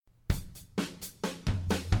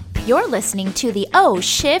You're listening to the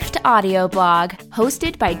Shift audio blog,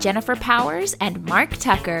 hosted by Jennifer Powers and Mark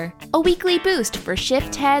Tucker, a weekly boost for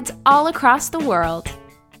shift heads all across the world.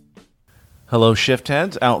 Hello, shift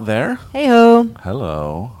heads out there. Hey-ho.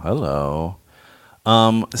 Hello.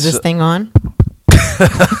 Is this thing on?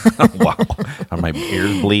 Wow. Are my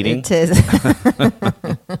ears bleeding? It is.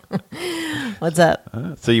 What's up?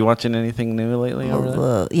 So you watching anything new lately over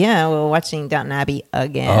there? Yeah, we're watching Downton Abbey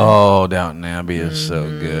again. Oh, Downton Abbey is so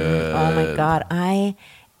good. Oh, my God. I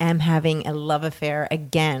am having a love affair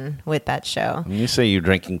again with that show. And you say you're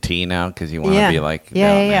drinking tea now because you want to be like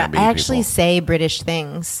Downton Abbey I actually people. say British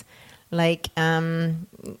things. Like,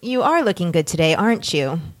 you are looking good today, aren't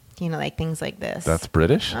you? You know, like things like this. That's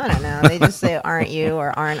British? I don't know. They just say, aren't you,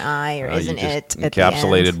 or aren't I, or isn't it at the end.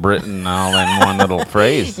 Encapsulated Britain all in one little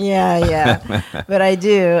phrase. Yeah. But I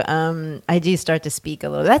do start to speak a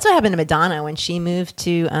little. That's what happened to Madonna when she moved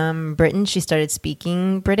to Britain. She started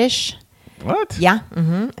speaking British. What? Yeah.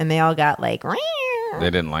 And they all got like... They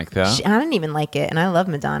didn't like that? I didn't even like it, and I love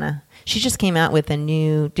Madonna. She just came out with a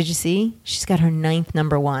new... Did you see? She's got her 9th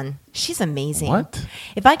 #1. She's amazing. What?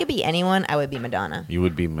 If I could be anyone, I would be Madonna. You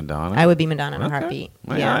would be Madonna? I would be Madonna in a heartbeat.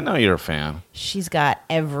 Well, Yeah, I know you're a fan. She's got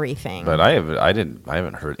everything. But I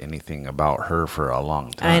haven't heard anything about her for a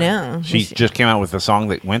long time. I know. She just came out with a song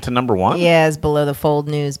that went to #1? Yeah, it's below the fold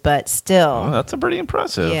news, but still. Oh, that's pretty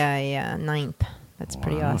impressive. Yeah, 9th. That's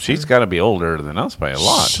pretty awesome. She's got to be older than us by a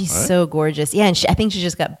lot. She's right? so gorgeous. Yeah, and I think she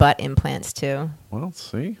just got butt implants too. Well,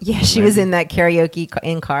 see. Yeah, she was in that karaoke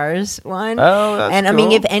in Cars one. Oh, that's And cool. I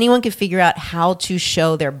mean, if anyone could figure out how to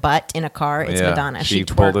show their butt in a car, it's Madonna. She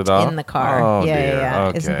pulled it off in the car. Oh, yeah, dear. yeah.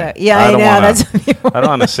 Okay. Isn't that? Yeah, I know. I don't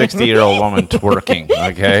want a 60-year-old woman twerking.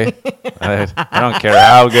 Okay, I don't care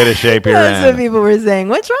how good a shape you're That's what in. people were saying.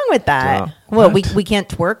 What's wrong with that? Well, we can't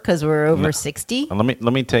twerk because we're over 60. Let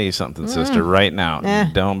me tell you something, sister. Right now,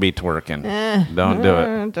 don't be twerking. Don't do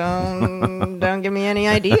it. Don't give me any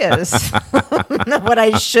ideas. What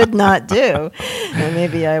I should not do. And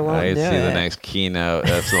maybe I won't I do see it. the next keynote.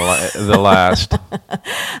 That's the last.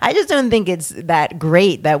 I just don't think it's that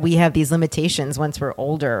great that we have these limitations once we're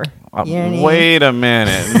older. You know what I mean? Wait a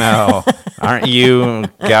minute. No. Aren't you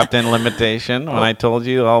Captain Limitation when I told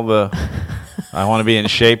you all the... I want to be in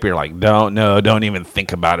shape. You're like, don't even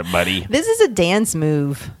think about it, buddy. This is a dance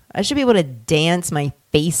move. I should be able to dance my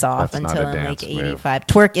face off That's until not a I'm like dance move. 85.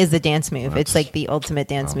 Twerk is the dance move. It's That's- like the ultimate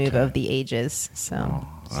dance move of the ages. So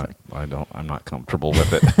I'm not comfortable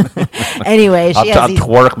with it. anyway, she has I'll these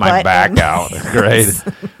twerk my butt back out. Great.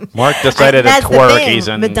 Mark decided to That's the twerk. thing. He's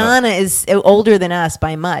in Madonna is older than us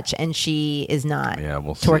by much, and she is not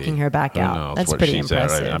we'll twerking see. her back Who out. knows That's where pretty she's at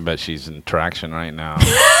impressive. right- I bet she's in traction right now.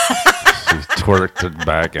 She's twerked her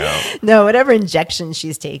back out. No, whatever injection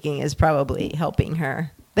she's taking is probably helping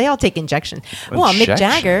her. They all take injections. Well, Mick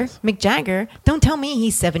Jagger, don't tell me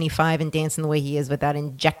he's 75 and dancing the way he is without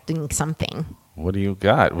injecting something. What do you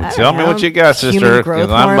got? Well, I tell don't me know. what you got, sister. Human growth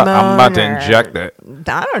 'Cause I'm about to hormone inject it.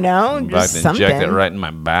 I don't know. I'm about Just to something. inject it right in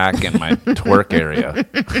my back and my twerk area.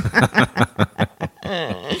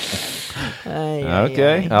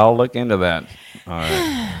 Okay, I'll look into that. All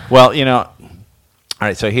right. Well, all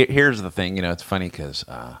right, so here's the thing. It's funny because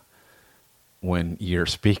when you're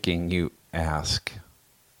speaking, you ask.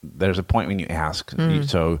 There's a point when you ask.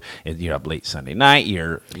 So you're up late Sunday night.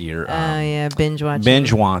 You're binge watching.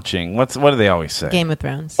 binge watching. What do they always say? Game of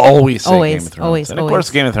Thrones. Always say Game of Thrones. And of always. course,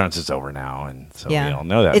 Game of Thrones is over now, and so we all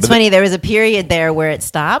know that. It's But funny. There was a period there where it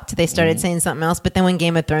stopped. They started saying something else, but then when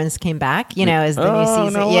Game of Thrones came back, as the new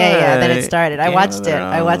season, no then way. it started. I Game watched of it.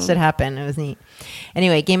 I watched it Thrones. happen. It was neat.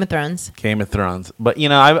 Anyway, Game of Thrones. Game of Thrones. But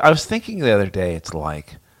I was thinking the other day, it's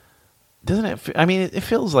like, doesn't it? It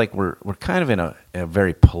feels like we're kind of in a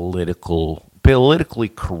very politically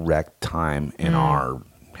correct time in our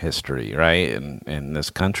history, right? In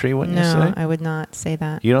this country, wouldn't you say? No, I would not say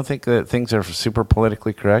that. You don't think that things are super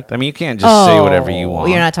politically correct? You can't just say whatever you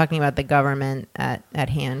want. You're not talking about the government at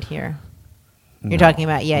hand here. You're No. talking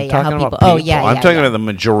about I'm how talking people. about Oh yeah, I'm yeah, talking yeah. about the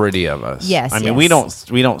majority of us. Yes, we yes.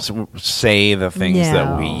 don't say the things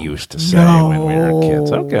that we No. used to say when we were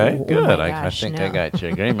kids. Okay, Oh good. my I gosh, think no. I got your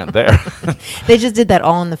agreement there. They just did that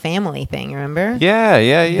All in the Family thing. Remember? Yeah.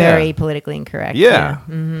 Very politically incorrect. Yeah.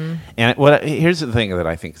 Mm-hmm. And here's the thing that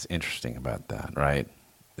I think is interesting about that, right?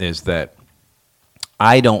 Is that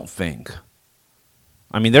I don't think.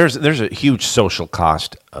 There's a huge social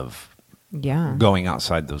cost of Yeah. going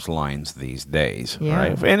outside those lines these days, Yeah.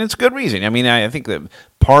 right? And it's good reason. I think that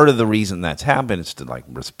part of the reason that's happened is to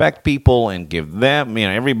respect people and give them,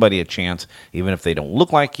 everybody a chance, even if they don't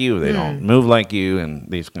look like you, they don't move like you, and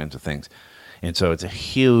these kinds of things. And so it's a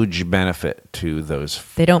huge benefit to those.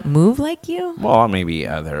 They don't move like you? Well, maybe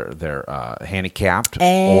they're handicapped,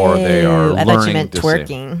 or they are I learning thought you meant to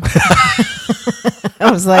twerking.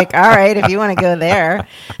 I was like, all right, if you want to go there.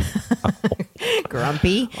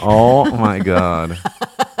 Grumpy. Oh, my God.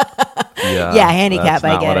 Yeah, handicap, that's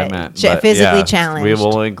not I get what it. I meant. Physically challenged. We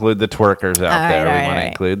will include the twerkers out there. We want to right.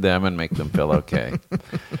 include them and make them feel okay.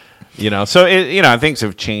 So I think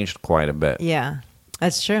have changed quite a bit. Yeah,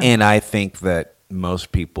 that's true. And I think that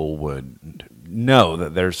most people would know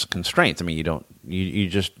that there's constraints. I mean, you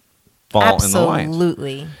just fall in the lines.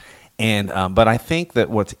 Absolutely. And but I think that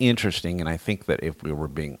what's interesting, and I think that if we were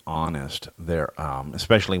being honest, there,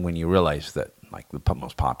 especially when you realize that like the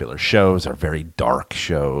most popular shows are very dark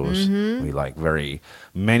shows. Mm-hmm. We like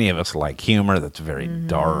many of us like humor that's very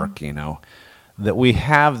dark. That we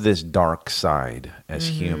have this dark side as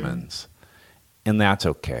humans, and that's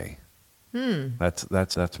okay.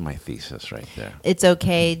 That's my thesis right there. It's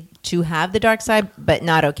okay to have the dark side, but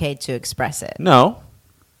not okay to express it. No,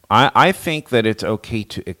 I think that it's okay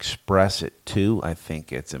to express it too. I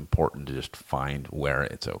think it's important to just find where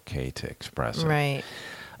it's okay to express it. Right.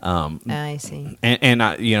 I see. And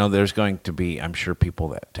there's going to be, I'm sure, people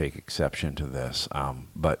that take exception to this.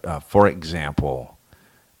 But for example,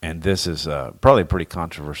 and this is probably a pretty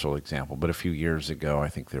controversial example, but a few years ago, I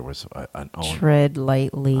think there was an owner. Tread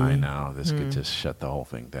lightly. I know this could just shut the whole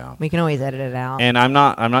thing down. We can always edit it out. And I'm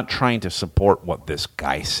not trying to support what this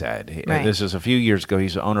guy said. Right. This is a few years ago.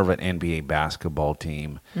 He's the owner of an NBA basketball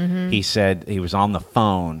team. He said he was on the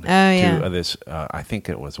phone to this. I think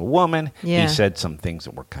it was a woman. Yeah. He said some things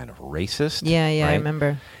that were kind of racist. Yeah, right? I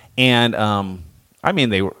remember. And I mean,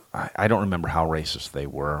 they were. I don't remember how racist they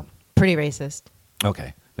were. Pretty racist.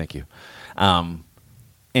 Okay, thank you. And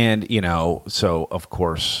so of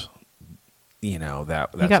course,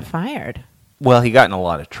 that's He got fired. Well, he got in a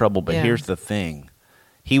lot of trouble, but Yeah. here's the thing.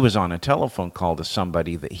 He was on a telephone call to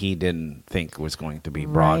somebody that he didn't think was going to be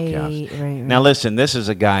broadcast. Right. Now, listen, this is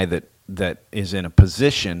a guy that is in a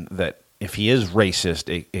position that if he is racist,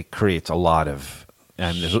 it creates a lot of,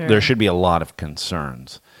 and Sure. there should be a lot of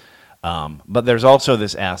concerns. But there's also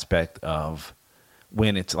this aspect of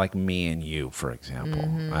when it's like me and you, for example.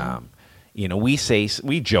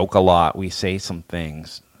 We joke a lot. We say some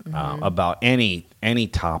things about any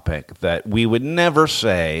topic that we would never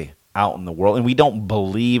say out in the world, and we don't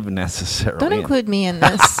believe necessarily. Don't include me in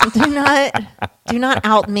this. do not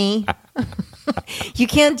out me. You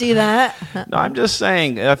can't do that. No, I'm just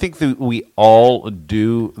saying. I think that we all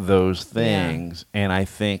do those things, and I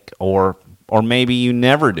think, or maybe you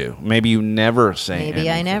never do. Maybe you never say. Maybe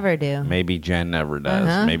I anything. never do. Maybe Jen never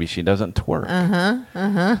does. Maybe she doesn't twerk.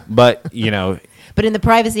 But But in the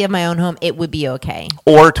privacy of my own home, it would be okay.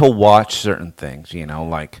 or to watch certain things.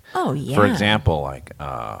 Like. Oh, yeah. For example, like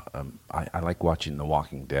I like watching The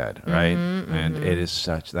Walking Dead, right? And it is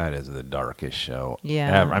that is the darkest show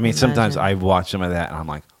ever. I mean, sometimes I've watched some of that, and I'm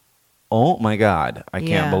like, oh my God, I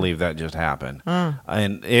can't believe that just happened.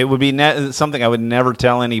 And it would be something I would never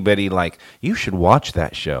tell anybody, like, you should watch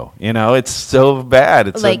that show. It's so bad.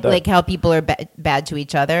 It's like how people are bad to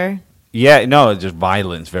each other. Yeah, no, it's just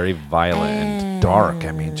violence, very violent and dark.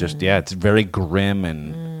 I mean, it's very grim,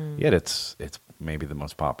 and yet it's maybe the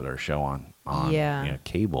most popular show on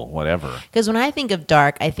cable, whatever. Because when I think of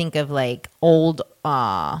dark, I think of like old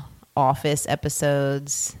Office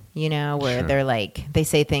episodes, where they're like, they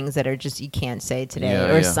say things that are just, you can't say today.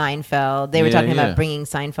 Yeah, or yeah. Seinfeld. They were talking about bringing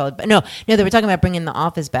Seinfeld. But no, they were talking about bringing The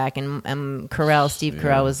Office back. And Steve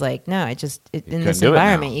Carell was like, no, in this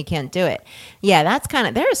environment, you can't do it. Yeah, that's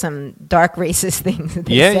there are some dark racist things that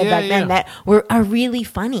they said back then that are really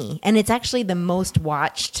funny. And it's actually the most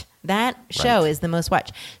watched. That show is the most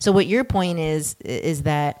watched. So what your point is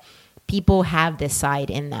that people have this side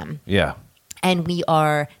in them. Yeah. And we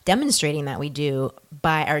are demonstrating that we do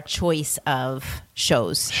by our choice of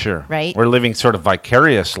shows. Sure. Right? We're living sort of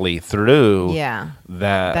vicariously through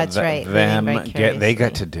That's right. Them they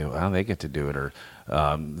get to do they get to do it, or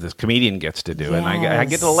this comedian gets to do it. And I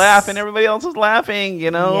get to laugh, and everybody else is laughing,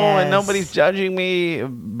 and nobody's judging me.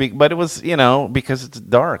 But it was, because it's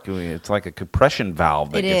dark. It's like a compression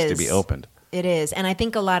valve that gets to be opened. It is. And I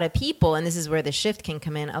think a lot of people, and this is where the shift can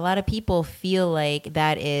come in, a lot of people feel like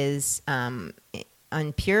that is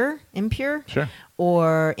impure, Sure.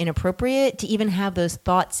 or inappropriate to even have those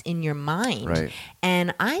thoughts in your mind. Right.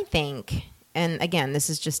 And I think and again, this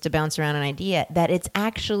is just to bounce around an idea, that it's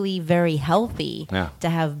actually very healthy to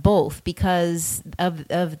have both because of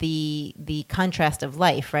the contrast of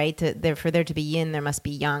life, right? For there to be yin, there must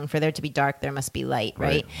be yang. For there to be dark, there must be light,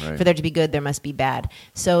 right? For there to be good, there must be bad.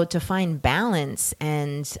 So to find balance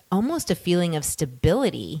and almost a feeling of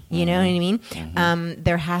stability, you know what I mean? Mm-hmm.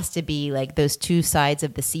 There has to be like those two sides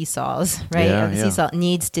of the seesaws, right? The seesaw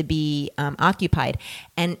needs to be occupied.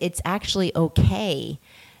 And it's actually okay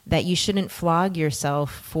that you shouldn't flog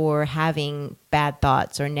yourself for having bad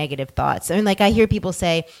thoughts or negative thoughts. I mean, like I hear people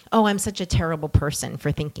say, "Oh, I'm such a terrible person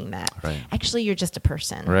for thinking that." Right. Actually, you're just a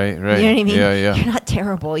person. Right. You know what I mean? Yeah. You're not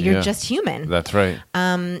terrible. You're just human. That's right.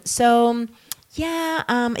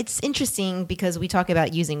 It's interesting because we talk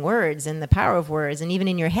about using words and the power of words, and even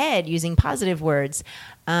in your head, using positive words.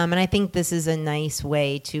 And I think this is a nice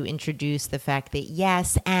way to introduce the fact that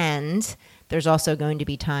yes, and there's also going to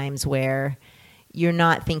be times where you're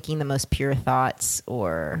not thinking the most pure thoughts,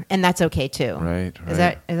 and that's okay too. Right. Is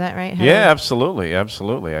that right? Absolutely.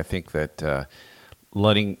 I think that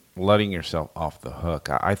letting yourself off the hook.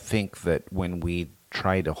 I think that when we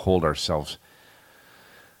try to hold ourselves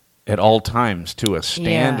at all times to a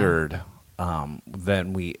standard,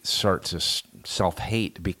 then we start to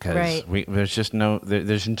self-hate because there's just no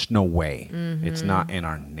way. Mm-hmm. It's not in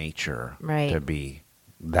our nature to be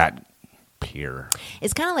that pure.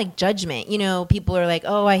 It's kind of like judgment. You know, people are like,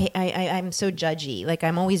 "Oh, I'm so judgy. Like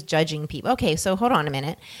I'm always judging people." Okay, so hold on a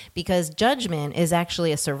minute, because judgment is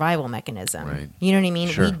actually a survival mechanism. Right. You know what I mean?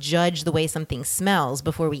 Sure. We judge the way something smells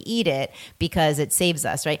before we eat it because it saves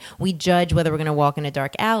us, right? We judge whether we're going to walk in a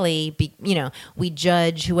dark alley. We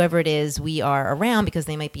judge whoever it is we are around because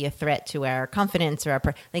they might be a threat to our confidence or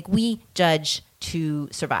we judge to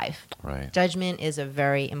survive. Right. Judgment is a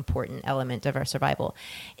very important element of our survival.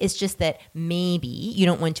 It's just that maybe you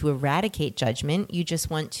don't want to eradicate judgment. You just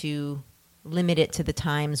want to limit it to the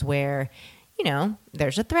times where,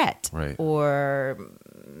 there's a threat or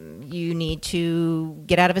you need to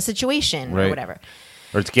get out of a situation or whatever.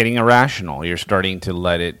 Or it's getting irrational. You're starting to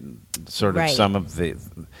let it sort of some of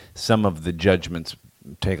the judgments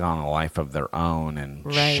take on a life of their own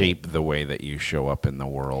and shape the way that you show up in the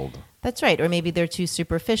world. That's right. Or maybe they're too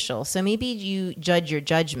superficial. So maybe you judge your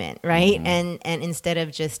judgment, right? Mm-hmm. And instead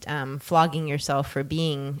of just flogging yourself for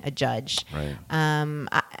being a judge. Right.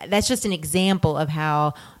 That's just an example of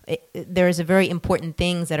how there's a very important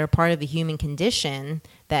things that are part of the human condition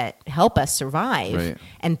that help us survive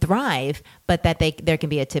and thrive, but that there can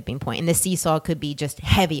be a tipping point. And the seesaw could be just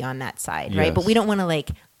heavy on that side, right? But we don't want to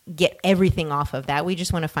get everything off of that. We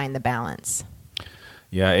just want to find the balance.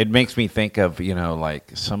 Yeah, it makes me think of,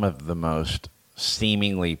 some of the most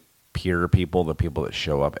seemingly pure people, the people that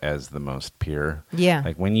show up as the most pure. Yeah.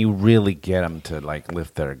 Like when you really get them to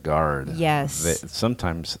lift their guard. Yes.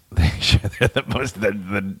 Sometimes they're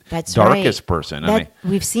the darkest person.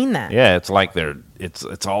 We've seen that. Yeah, it's like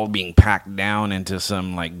it's all being packed down into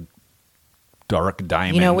some dark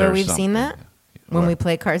diamond. You know where we've seen that? When we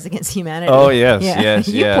play Cards Against Humanity. Oh, yes.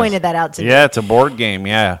 You pointed that out to me. Yeah, it's a board game,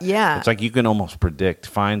 yeah. Yeah. It's like you can almost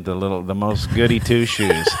find the most goody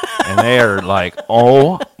two-shoes, and they are like,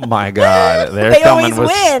 oh, my God. They always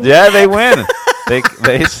win. Yeah, they win.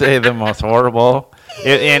 They say the most horrible.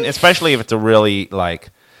 And especially if it's a really,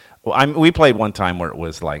 we played one time where it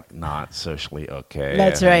was not socially okay.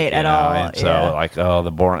 That's right, at all. And so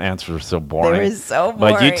the boring answers were so boring. They were so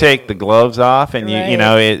boring. But you take the gloves off and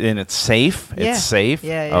and it's safe. Yeah. It's safe.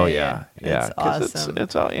 Yeah. Oh yeah. That's awesome.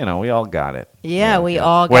 It's all we all got it. Yeah, we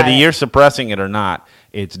all got it. Whether you're suppressing it or not,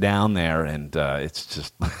 it's down there, and it's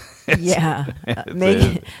just.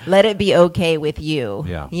 Let it be okay with you.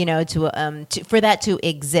 Yeah. For that to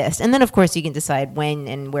exist, and then of course you can decide when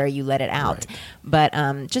and where you let it out. Right.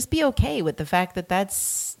 But just be okay with the fact that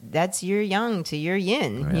that's your yang to your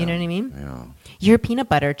yin. Yeah. You know what I mean? Yeah. Your peanut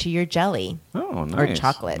butter to your jelly. Oh, nice. Or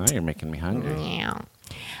chocolate. Now you're making me hungry. Yeah.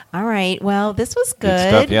 All right. Well, this was good. Good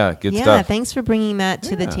stuff. Yeah, good stuff. Yeah, thanks for bringing that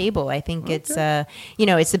to the table. I think it's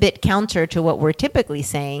it's a bit counter to what we're typically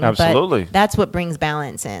saying. Absolutely. But that's what brings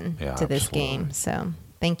balance in to this game. So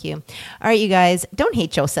thank you. All right, you guys, don't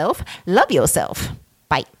hate yourself. Love yourself.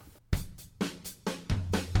 Bye.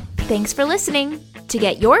 Thanks for listening. To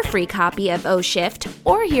get your free copy of O Shift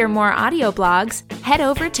or hear more audio blogs, head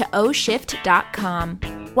over to oshift.com.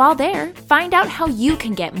 While there, find out how you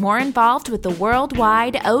can get more involved with the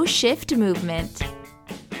worldwide O Shift movement.